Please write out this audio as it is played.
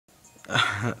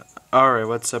Alright,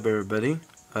 what's up everybody?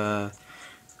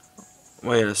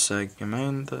 Wait a sec, am I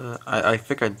in the... I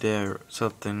think I did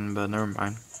something, but never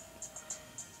mind.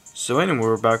 So anyway,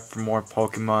 we're back for more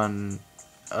Pokemon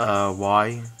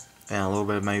Y, and a little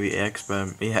bit maybe X,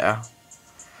 but yeah.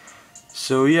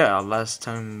 So yeah, last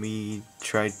time we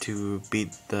tried to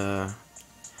beat the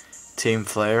Team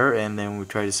Flare, and then we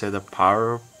tried to say the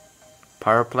power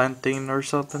plant thing or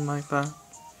something like that.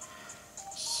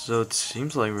 So it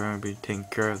seems like we're gonna be taking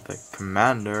care of the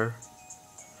commander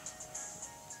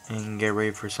and get ready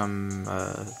for some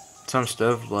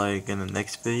stuff like in the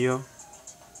next video.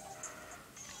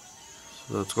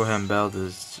 So let's go ahead and battle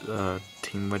this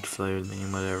Team Witch Flare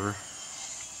name, whatever.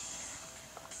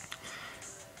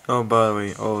 Oh, by the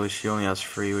way, she only has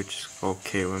 3, which is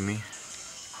okay with me.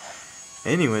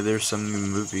 Anyway, there's some new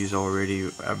movies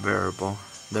already available.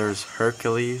 There's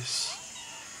Hercules.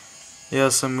 Yeah,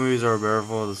 some movies are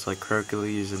available. It's like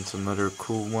Hercules and some other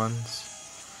cool ones.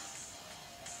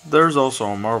 There's also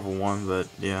a Marvel one, but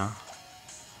yeah.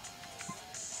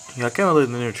 Yeah, I can't believe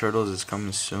the Ninja Turtles is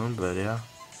coming soon, but yeah.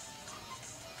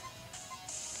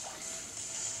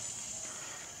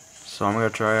 So I'm gonna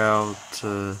try out.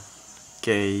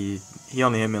 Okay, he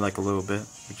only hit me like a little bit,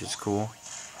 which is cool.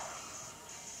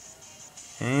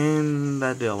 And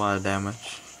that did a lot of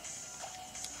damage.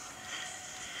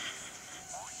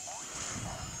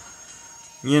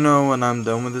 You know, when I'm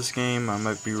done with this game, I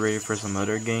might be ready for some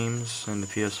other games in the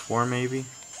PS4 maybe.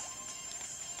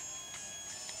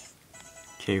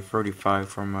 Okay, 35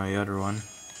 for my other one.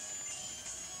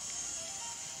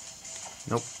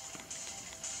 Nope.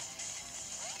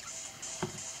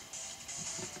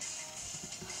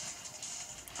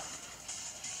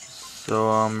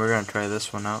 So we're gonna try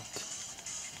this one out.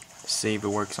 See if it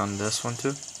works on this one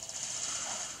too.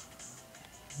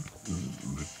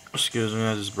 Excuse me,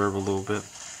 I just burped a little bit.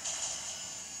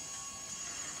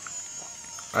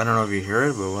 I don't know if you hear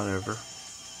it, but whatever.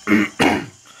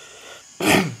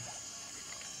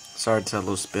 Sorry to that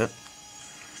little spit.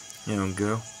 You don't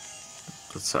go.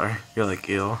 But sorry, you're like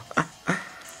ill.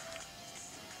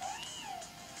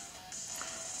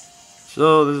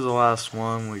 So this is the last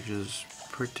one, which is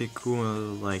pretty cool.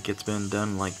 Like it's been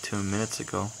done like 2 minutes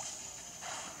ago.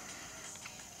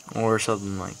 Or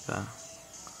something like that.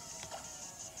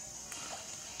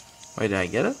 Wait, did I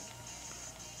get it?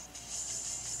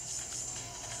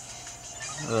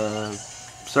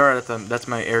 Sorry, that's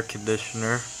my air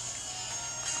conditioner.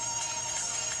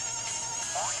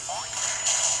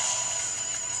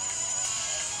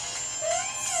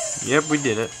 Yep, we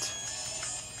did it.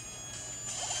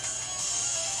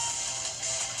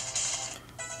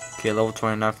 Okay, level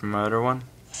 29 for my other one.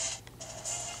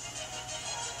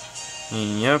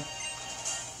 And yep.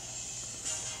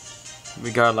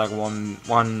 We got like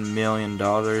 $1 million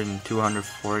and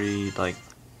 240, like,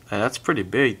 that's pretty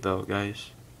big though, guys.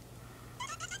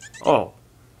 Oh,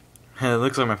 it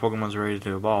looks like my Pokemon's ready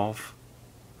to evolve.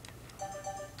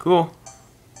 Cool.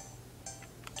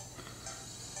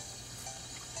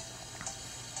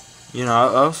 You know, I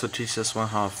also teach this one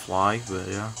how to fly, but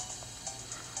yeah.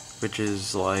 Which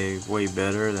is like way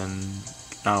better than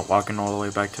not walking all the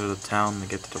way back to the town to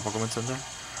get to the Pokemon Center.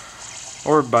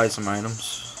 Or buy some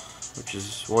items. Which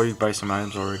is, well, you buy some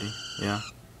items already, yeah.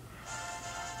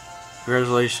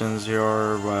 Congratulations,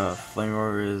 your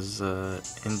flamethrower is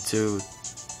into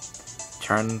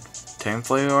turn 10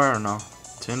 flamethrower, or no?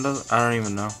 10 does? I don't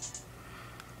even know.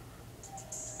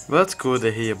 But that's cool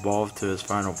that he evolved to his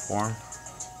final form.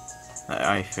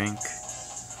 I think.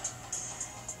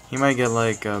 He might get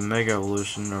like a Mega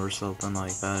Evolution or something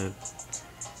like that.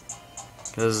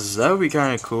 Because that would be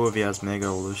kind of cool if he has Mega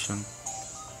Evolution.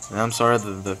 And I'm sorry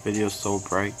that the video is so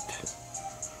bright.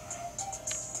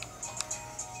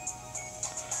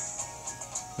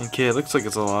 Okay, it looks like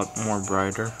it's a lot more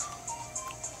brighter.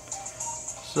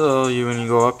 So when you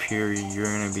go up here, you're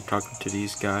gonna be talking to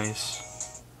these guys.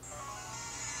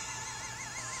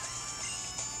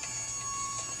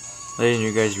 Letting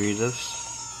you guys read this.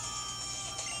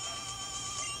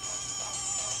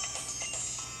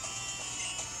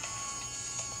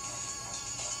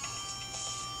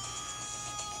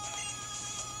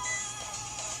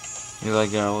 You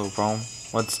like got a little problem?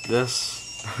 What's this?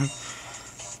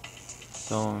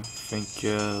 Don't think,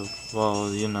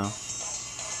 well, you know.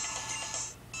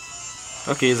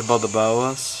 Okay, it's about to battle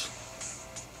us.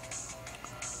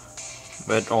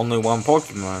 But only one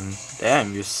Pokemon.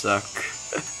 Damn, you suck.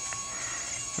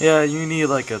 Yeah, you need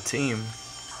like a team.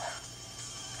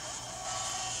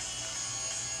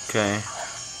 Okay.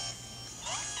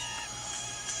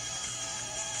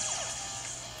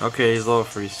 Okay, he's level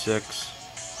 36.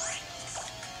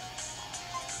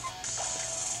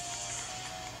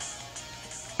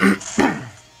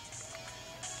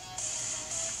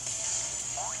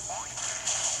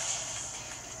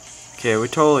 Okay, we're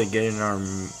totally getting our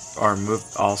move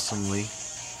awesomely.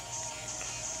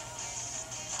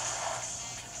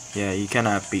 Yeah, you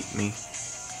cannot beat me.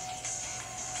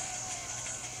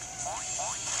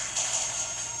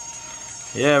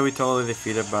 Yeah, we totally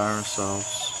defeated by ourselves.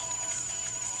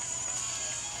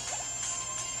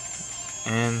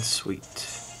 And sweet.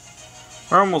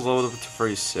 We're almost leveled up to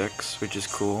 36, which is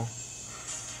cool.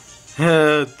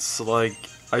 It's like,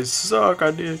 I suck, I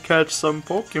need to catch some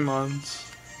Pokemons.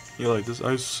 You like this?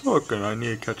 I suck and I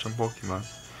need to catch some Pokemon.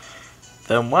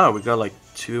 Then wow, we got like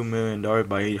 $2 million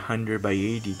by 800 by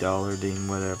 $80 thing,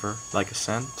 whatever, like a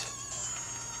cent.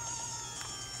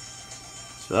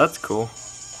 So that's cool.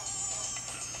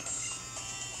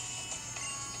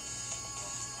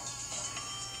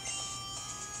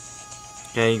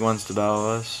 Okay, he wants to battle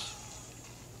us.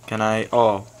 Can I?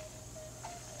 Oh.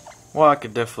 Well, I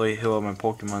could definitely heal up my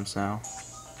Pokemons now.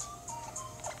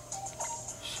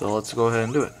 So let's go ahead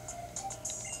and do it.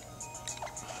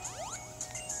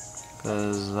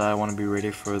 Because I want to be ready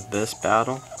for this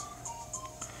battle.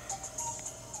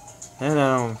 And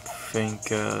I don't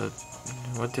think,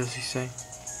 what does he say?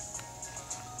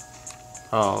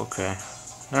 Oh, okay.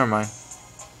 Never mind.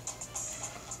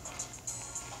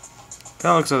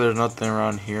 Kinda looks like there's nothing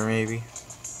around here, maybe.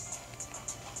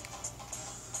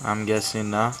 I'm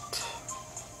guessing not.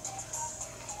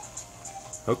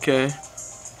 Okay.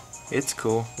 It's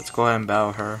cool. Let's go ahead and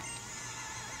battle her.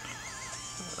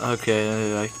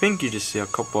 Okay, I think you just see a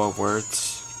couple of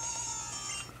words.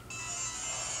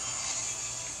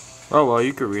 Oh well,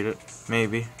 you could read it.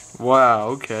 Maybe. Wow,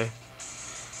 okay.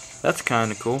 That's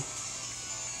kinda cool.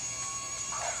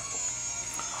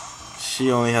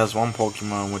 She only has one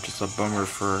Pokemon, which is a bummer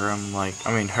for her.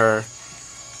 Her.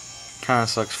 Kinda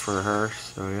sucks for her,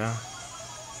 so yeah.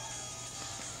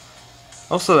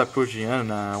 Also, that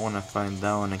Poochyena, I wanna find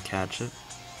that one and catch it.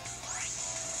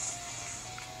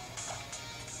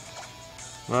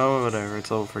 Well, whatever,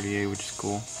 it's level 38, which is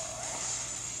cool.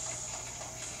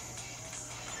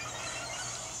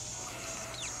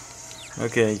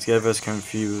 Okay, he's got us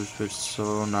confused, which is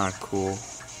so not cool.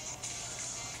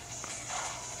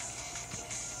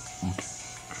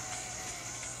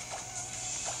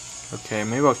 Okay,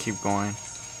 maybe I'll keep going.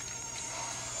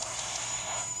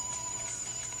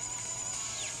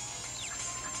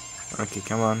 Okay,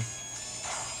 come on.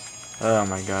 Oh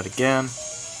my god, again.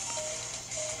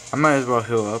 I might as well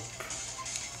heal up.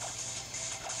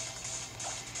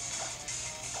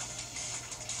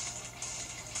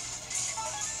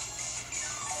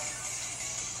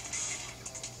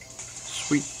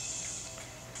 Sweet.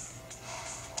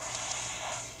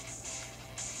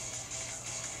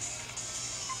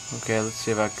 Okay, let's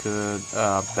see if I could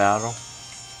battle.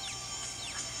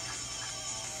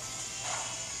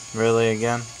 Really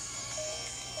again?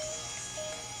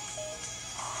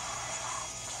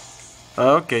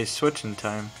 Okay, switching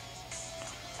time.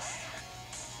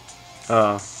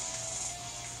 Oh.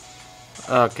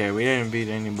 Okay, we didn't beat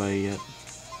anybody yet.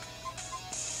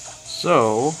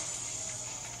 So...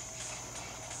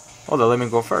 Oh, let me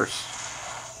go first.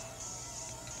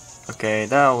 Okay,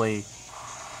 that only...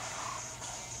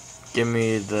 Give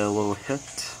me the little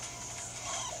hit.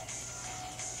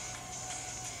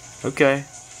 Okay.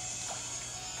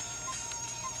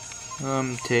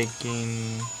 I'm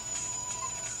taking...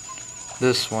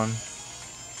 this one.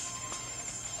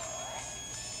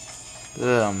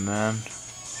 Oh man.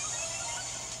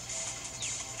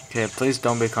 Okay, please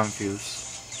don't be confused.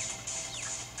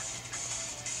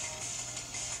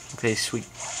 Okay, sweet.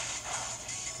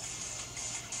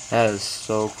 That is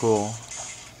so cool.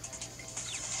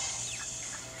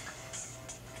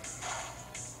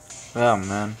 Oh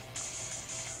man.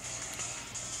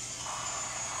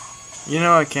 You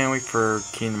know, I can't wait for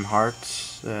Kingdom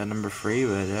Hearts number 3,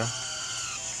 but yeah.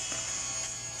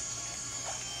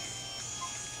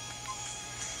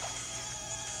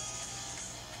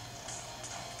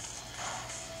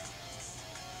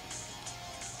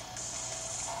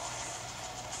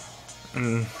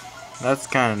 That's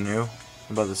kind of new.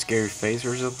 About the scary face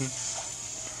or something.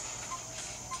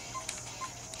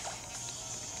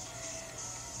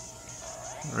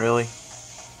 Really?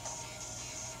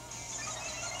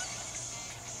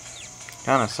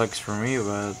 Kinda sucks for me,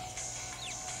 but...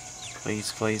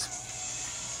 Please, please.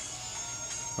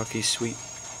 Okay, sweet.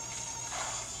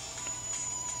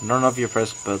 I don't know if you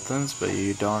press buttons, but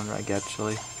you don't, like,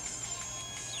 actually.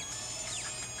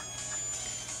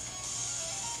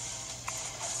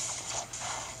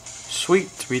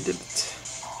 Sweet, we did it.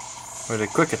 With a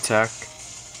quick attack.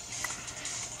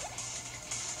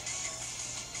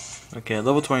 Okay,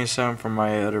 level 27 for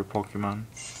my other Pokemon.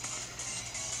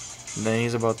 And then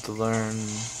he's about to learn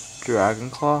Dragon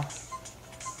Claw.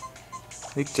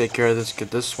 You can take care of this.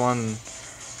 Get this one.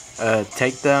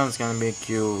 Takedown is gonna make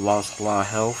you lost a lot of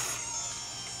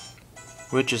health,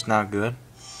 which is not good.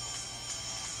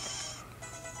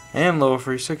 And level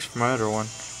 36 for my other one.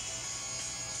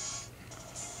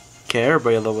 Okay,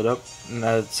 everybody leveled up,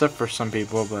 except for some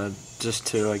people, but just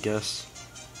 2, I guess.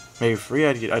 Maybe 3.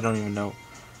 I don't even know.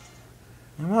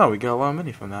 And wow, we got a lot of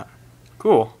money from that.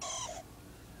 Cool.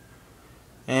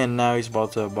 And now he's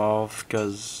about to evolve,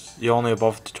 because you only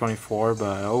evolved to 24,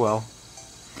 but oh well.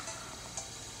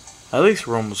 At least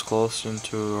we're almost close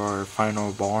into our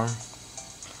final barn.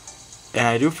 And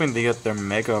I do think they get their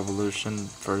Mega Evolution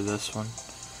for this one.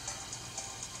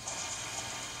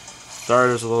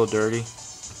 Starter's a little dirty.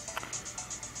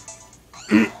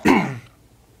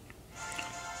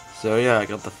 So yeah, I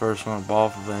got the first one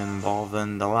evolved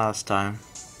than the last time.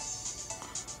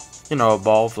 You know,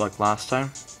 evolved like last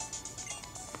time.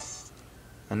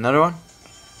 Another one?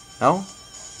 No?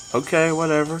 Okay,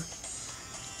 whatever.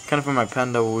 Kind of for my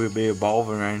panda will be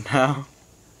evolving right now.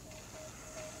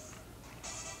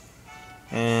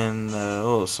 And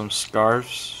oh, some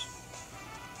scarves.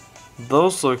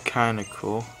 Those look kind of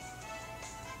cool.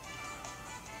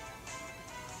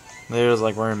 They're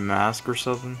like wearing a mask or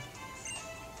something.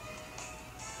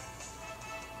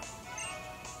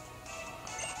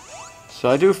 So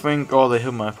I do think, oh, they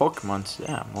hit my Pokemons.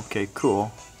 Yeah, okay,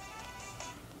 cool.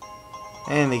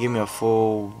 And they give me a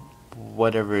full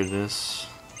whatever it is.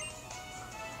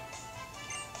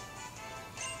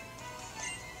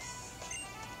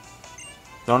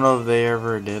 Don't know if they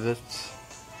ever did it.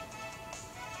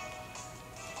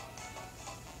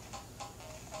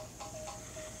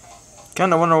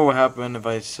 Kinda wonder what would happen if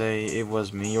I say it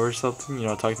was me or something, you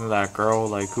know, talking to that girl,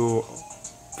 like who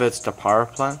fits the power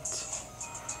plant.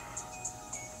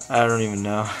 I don't even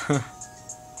know.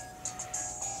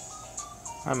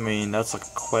 I mean, that's like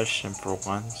a question for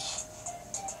once.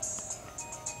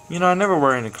 You know, I never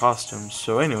wear any costumes,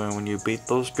 so anyway, when you beat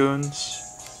those goons,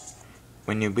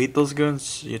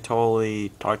 you totally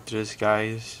talk to these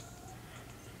guys,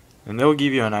 and they'll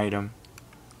give you an item.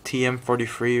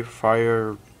 TM43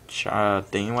 fire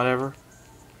thing, whatever.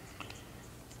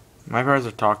 My parents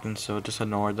are talking, so just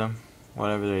ignore them,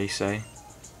 whatever they say.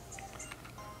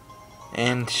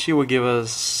 And she will give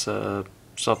us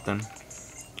something,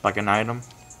 like an item.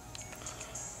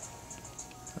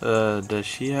 Does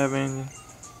she have anything?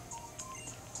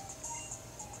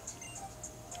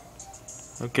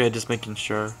 Okay, just making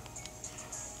sure.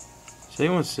 Does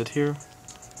anyone sit here?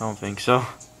 I don't think so.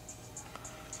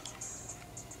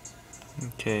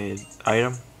 Okay,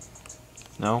 item?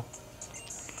 No.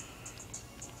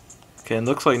 Okay, it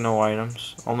looks like no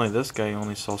items. Only this guy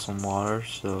only sells some water,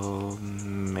 so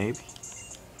maybe?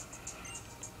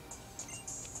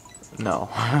 No.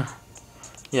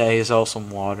 Yeah, he sells some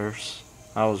waters.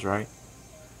 I was right.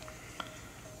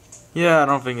 Yeah, I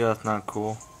don't think that's not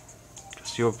cool.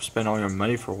 Because you'll spend all your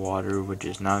money for water, which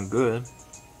is not good.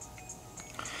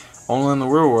 Only in the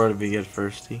real world if you get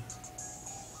thirsty.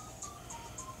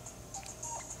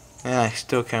 And I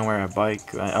still can't wear a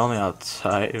bike. Only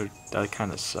outside. That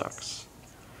kind of sucks.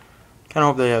 Kinda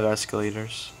hope they have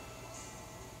escalators.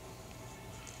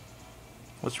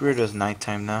 What's weird is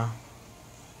nighttime now.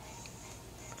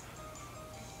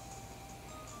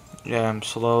 Yeah, I'm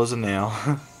slow as a nail.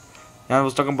 Yeah, I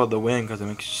was talking about the wind because it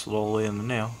makes you slowly in the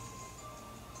nail.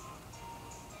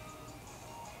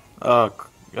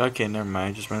 Okay, never mind.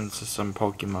 I just ran into some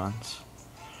Pokemons.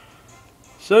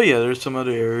 So yeah, there's some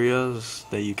other areas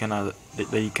that you cannot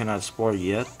explore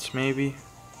yet, maybe.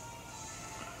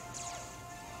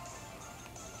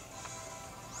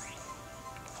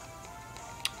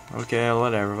 Okay,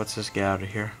 whatever. Let's just get out of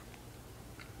here.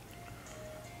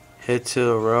 Head to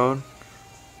the road.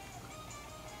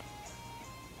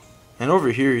 And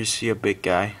over here you see a big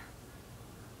guy.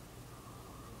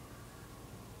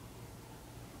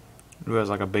 Who has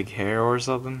like a big hair or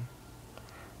something.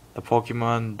 The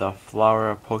Pokemon, the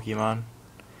flower Pokemon.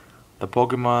 The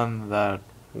Pokemon that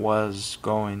was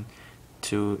going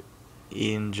to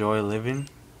enjoy living.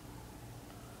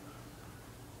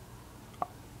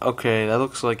 Okay, that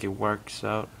looks like it works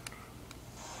out.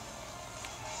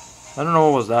 I don't know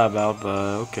what was that about,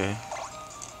 but okay.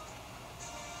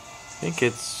 I think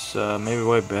it's maybe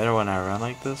way better when I run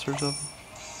like this or something.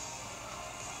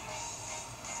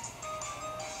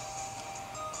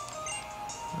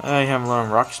 I haven't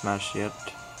learned Rock Smash yet.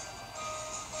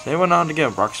 Does anyone know how to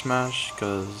get Rock Smash?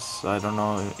 Cause I don't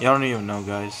know. I don't even know,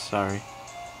 guys. Sorry.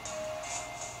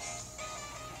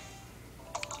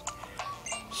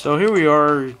 So here we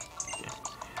are,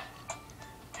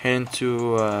 heading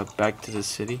to back to the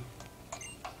city.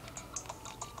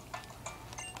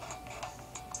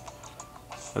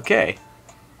 Okay.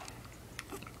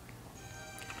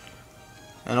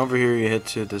 And over here you head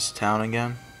to this town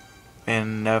again.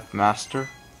 And F Master.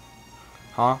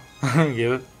 Huh?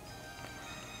 Give it.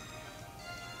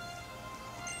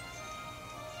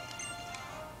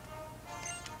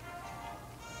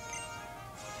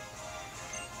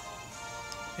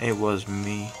 It was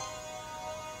me.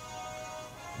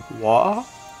 What?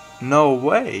 No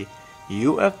way.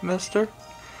 You F Mister?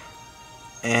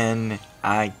 And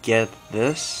I get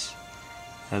this.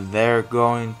 And they're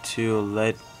going to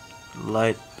light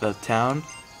the town.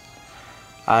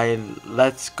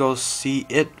 Let's go see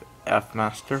it, F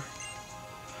Master.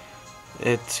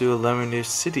 It to Lemony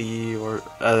City, or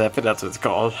I think that's what it's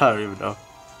called. I don't even know.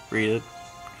 Read it.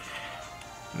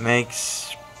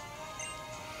 Makes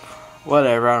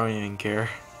whatever. I don't even care.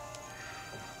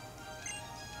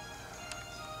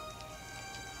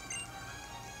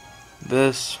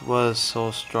 This was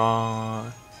so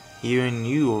strong. Even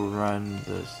you run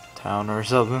this town or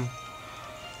something.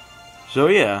 So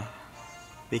yeah,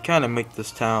 they kind of make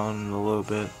this town a little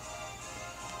bit.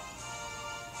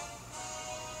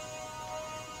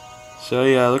 So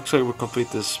yeah, it looks like we'll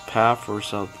complete this path or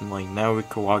something. Like now we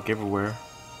can walk everywhere.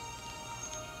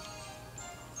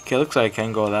 Okay, looks like I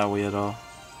can't go that way at all.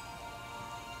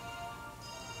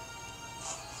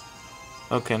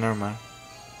 Okay, never mind.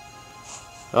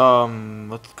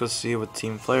 Let's go see what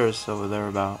Team Flair's over there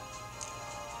about.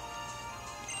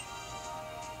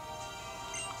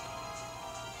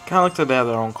 Kinda looks like they have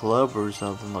their own club or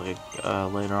something like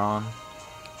later on.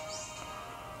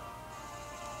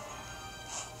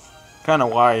 Kinda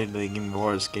why they give me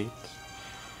roller skates.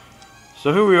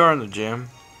 So here we are in the gym.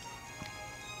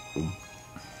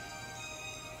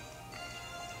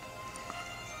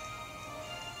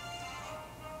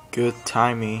 Good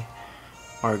timing,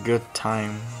 or good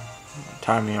timing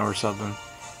or something.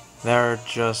 They're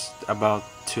just about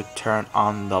to turn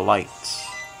on the lights.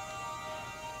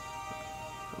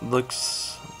 Look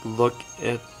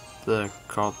at the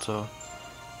Kato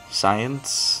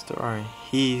science, or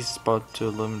he's about to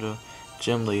eliminate the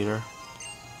gym leader.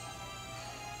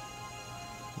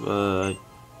 But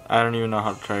I don't even know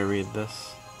how to try to read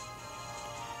this.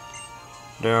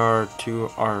 There are two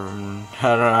arms.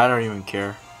 I don't even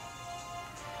care.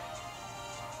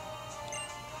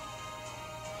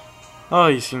 Oh,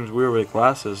 he seems weird with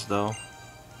glasses though.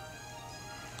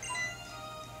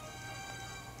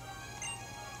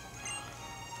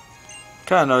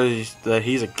 Kinda notice that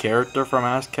he's a character from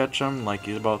Ash Ketchum, like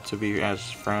he's about to be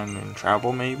Ash's friend in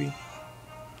travel maybe.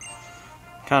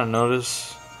 Kinda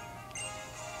notice.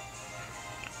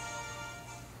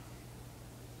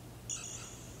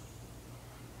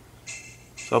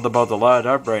 So they're about to light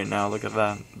up right now, look at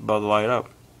that. About to light up.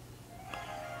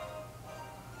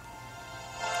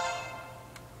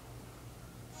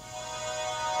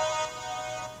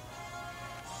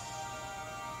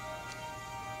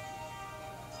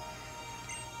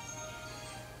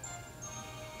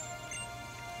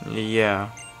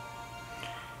 Yeah.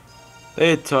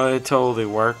 It totally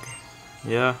work.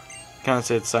 Yeah. Kinda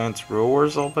said science rule or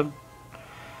something.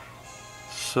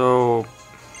 So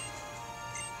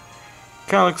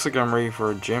kinda looks like I'm ready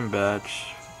for a gym badge.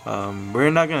 We're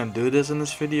not gonna do this in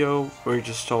this video. We're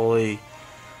just totally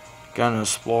gonna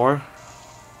explore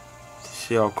to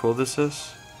see how cool this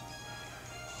is.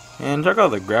 And check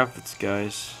out the graphics,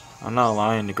 guys. I'm not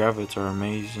lying, the graphics are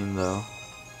amazing though.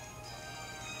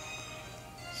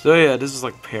 So yeah, this is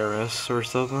like Paris or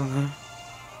something.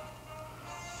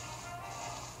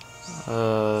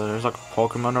 There's like a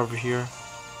Pokemon over here.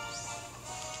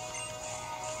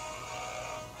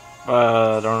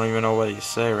 I don't even know what you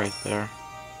say right there.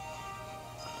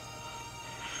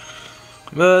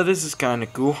 But this is kinda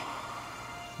cool.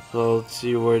 So let's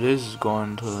see where this is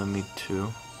going to lead me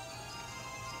to.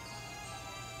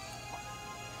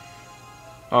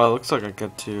 Oh, it looks like I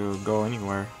get to go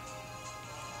anywhere.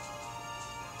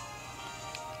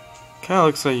 Kinda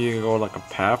looks like you can go like a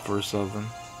path or something.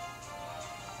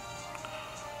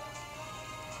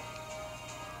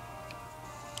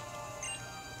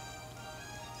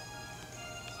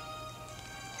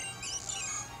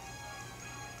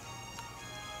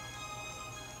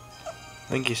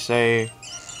 I think you say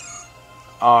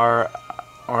R,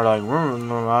 or like,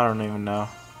 I don't even know.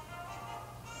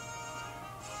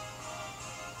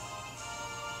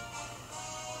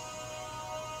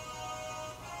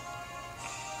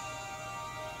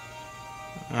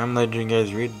 I'm letting you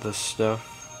guys read this stuff.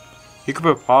 You could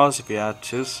put pause if you had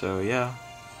to, so yeah.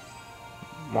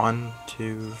 1,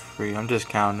 2, 3. I'm just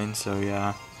counting, so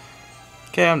yeah.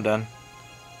 Okay, I'm done.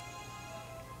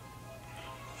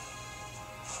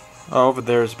 Oh, over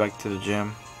there is back to the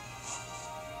gym.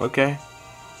 Okay.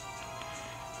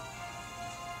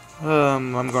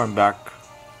 I'm going back.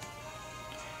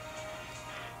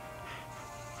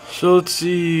 So let's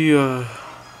see,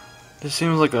 this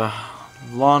seems like a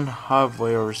long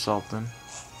highway or something.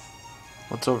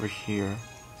 What's over here?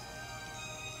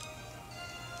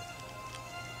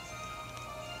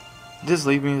 Just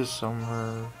lead me to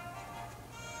somewhere.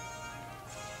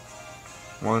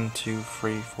 1, 2,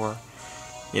 3, 4.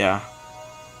 Yeah.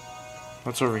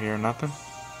 What's over here? Nothing?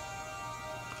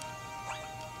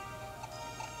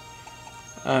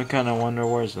 I kinda wonder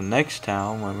where's the next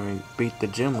town when we beat the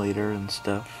gym leader and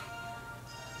stuff.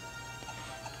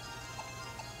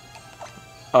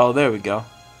 Oh, there we go.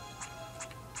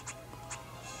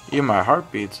 Even my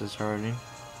heartbeats is hurting.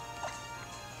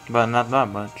 But not that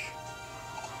much.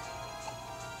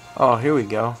 Oh, here we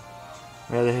go.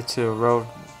 We had to hit to a road.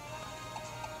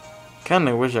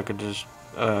 Kinda wish I could just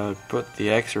put the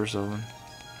X or something.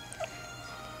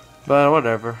 But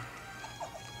whatever.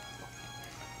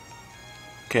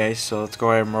 Okay, so let's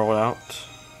go ahead and roll out.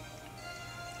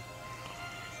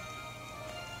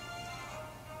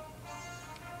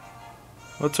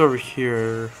 What's over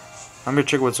here? I'm gonna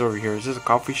check what's over here. Is this a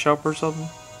coffee shop or something?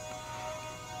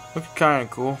 Looks kinda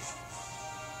cool.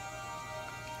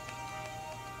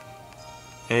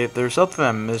 Hey, if there's something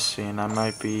I'm missing, I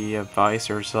might be advice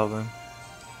or something.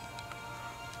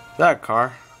 That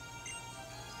car.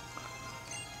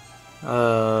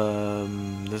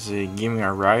 Does it give me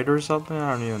a ride or something?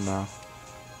 I don't even know.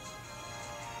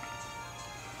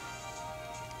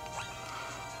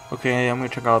 Okay, I'm gonna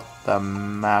check out the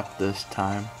map this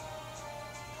time.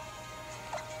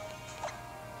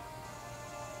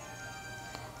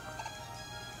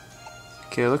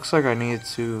 Okay, looks like I need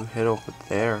to head over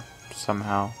there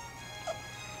somehow.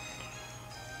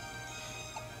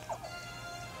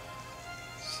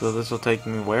 So this will take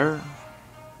me where?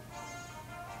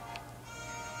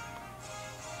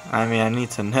 I mean, I need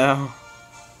to know.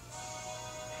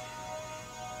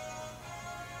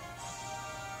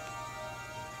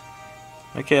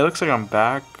 Okay, looks like I'm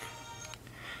back.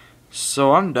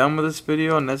 So I'm done with this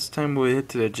video, and next time we'll hit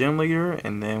to the gym leader,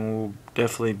 and then we'll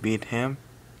definitely beat him.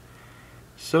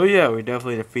 So yeah, we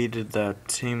definitely defeated the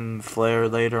Team Flare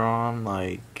later on.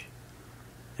 Like,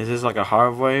 this is like a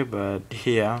hard way, but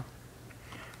yeah.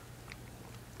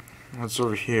 What's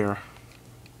over here?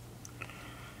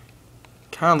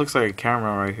 Kinda looks like a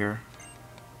camera right here.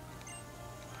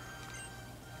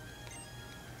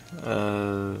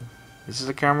 Is this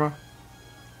a camera?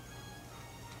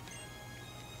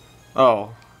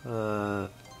 Oh,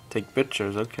 take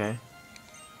pictures, okay.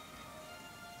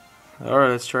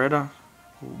 Alright, let's try it out.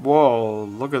 Whoa,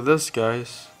 look at this,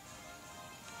 guys.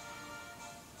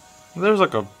 There's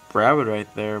like a rabbit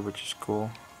right there, which is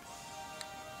cool.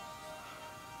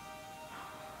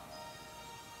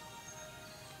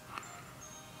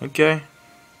 Okay.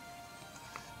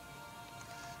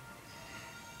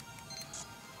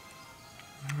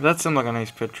 That seemed like a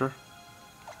nice picture.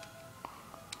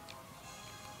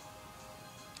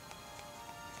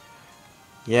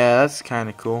 Yeah, that's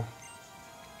kinda cool.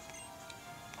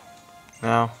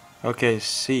 Now, okay,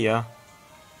 see ya.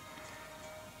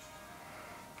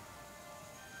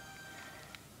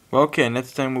 Well, okay,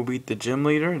 next time we'll beat the gym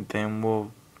leader, then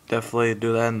we'll definitely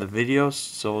do that in the video.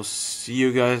 So, see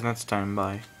you guys next time.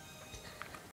 Bye.